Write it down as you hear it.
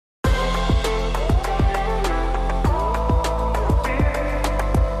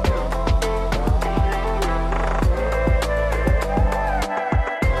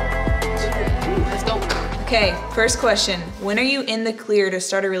Okay, first question. When are you in the clear to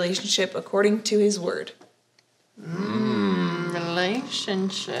start a relationship according to his word?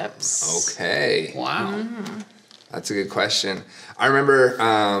 Relationships. Okay. Wow. That's a good question. I remember,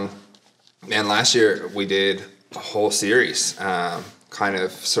 last year we did a whole series kind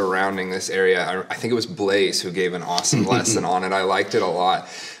of surrounding this area. I think it was Blaze who gave an awesome lesson on it. I liked it a lot.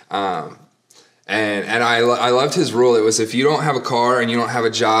 And I loved his rule. It was if you don't have a car and you don't have a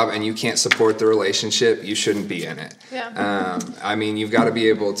job and you can't support the relationship, you shouldn't be in it. Yeah. I mean, you've got to be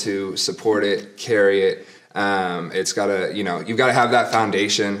able to support it, carry it. It's got to, you've got to have that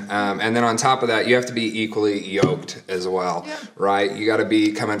foundation. And then on top of that, you have to be equally yoked as well, right? You got to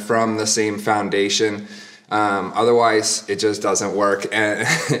be coming from the same foundation. Otherwise, it just doesn't work. And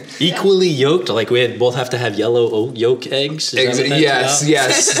equally yoked, like we both have to have yellow yolk eggs.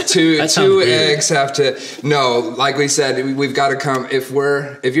 Yes. Two eggs have to. No, like we said, we've got to come. If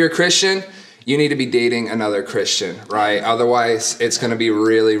you're a Christian, you need to be dating another Christian, right? Otherwise, it's going to be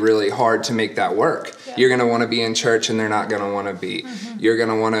really, really hard to make that work. Yeah. You're going to want to be in church and they're not going to want to be. Mm-hmm. You're going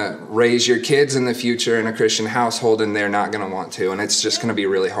to want to raise your kids in the future in a Christian household and they're not going to want to. And it's just going to be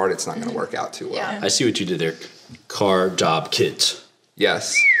really hard. It's not going to work out too well. Yeah. I see what you did there. Car, job, kids.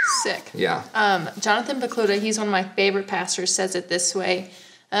 Yes. Sick. Yeah. Jonathan Pokluda, he's one of my favorite pastors, says it this way.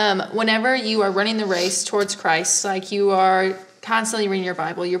 Whenever you are running the race towards Christ, like you are constantly reading your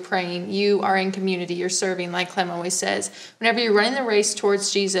Bible, you're praying, you are in community, you're serving, like Clem always says. Whenever you're running the race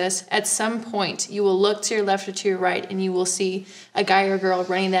towards Jesus, at some point you will look to your left or to your right and you will see a guy or girl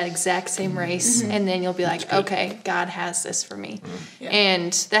running that exact same race. And then you'll be like, okay, God has this for me. Yeah.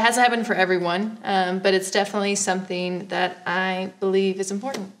 And that hasn't happened for everyone, but it's definitely something that I believe is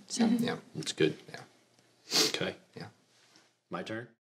important. So. Yeah, it's good. Yeah. Okay. Yeah. My turn?